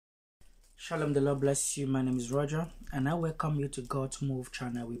Shalom, the Lord bless you. My name is Roger, and I welcome you to God's Move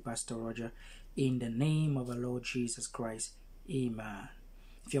channel with Pastor Roger in the name of our Lord Jesus Christ. Amen.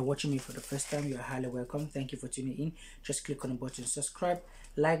 If you're watching me for the first time, you're highly welcome. Thank you for tuning in. Just click on the button, subscribe,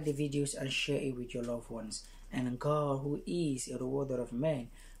 like the videos, and share it with your loved ones. And God, who is a rewarder of men,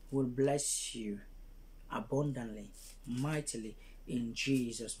 will bless you abundantly, mightily, in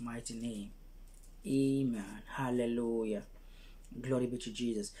Jesus' mighty name. Amen. Hallelujah. Glory be to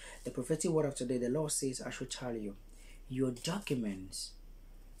Jesus. The prophetic word of today, the Lord says, I should tell you, your documents,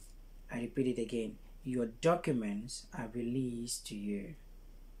 I repeat it again, your documents are released to you.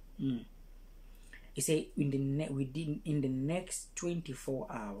 He said, in the next 24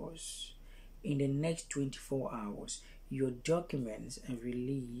 hours, your documents are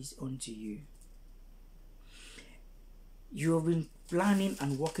released unto you. You have been planning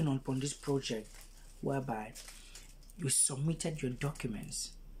and working upon this project whereby you submitted your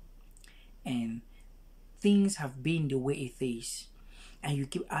documents and things have been the way it is, and you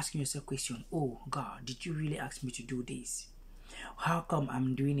keep asking yourself question, oh God, did you really ask me to do this? How come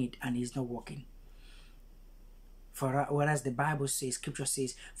I'm doing it and it's not working? Whereas the Bible says, scripture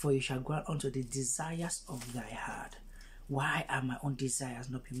says, for you shall grant unto the desires of thy heart. Why are my own desires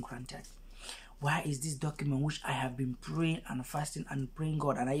not being granted? Why is this document which I have been praying and fasting and praying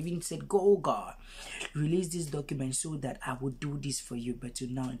God, and I even said, go God, release this document so that I would do this for you, but till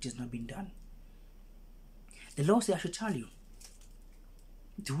now it has not been done. The Lord said I should tell you,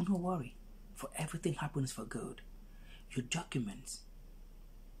 do not worry, for everything happens for good. Your documents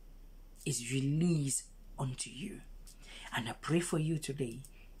is released unto you. And I pray for you today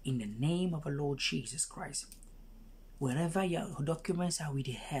in the name of the Lord Jesus Christ. Wherever your documents are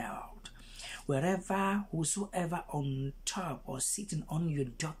withheld, wherever, whosoever on top or sitting on your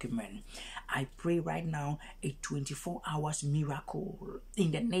document, I pray right now a 24 hours miracle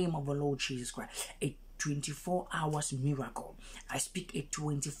in the name of the Lord Jesus Christ. A 24 hours miracle. I speak a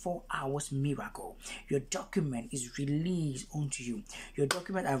 24 hours miracle. Your document is released unto you. Your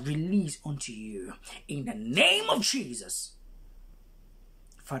document are released unto you in the name of Jesus.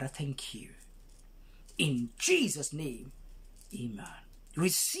 Father, thank you. In Jesus' name, amen.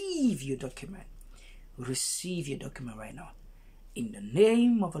 Receive your document. Receive your document right now. In the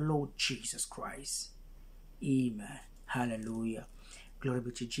name of the Lord Jesus Christ. Amen. Hallelujah. Glory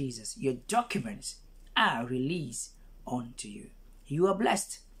be to Jesus. Your documents are released unto you. You are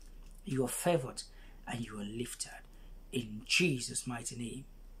blessed. You are favored. And you are lifted. In Jesus' mighty name.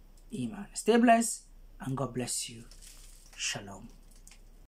 Amen. Stay blessed. And God bless you. Shalom.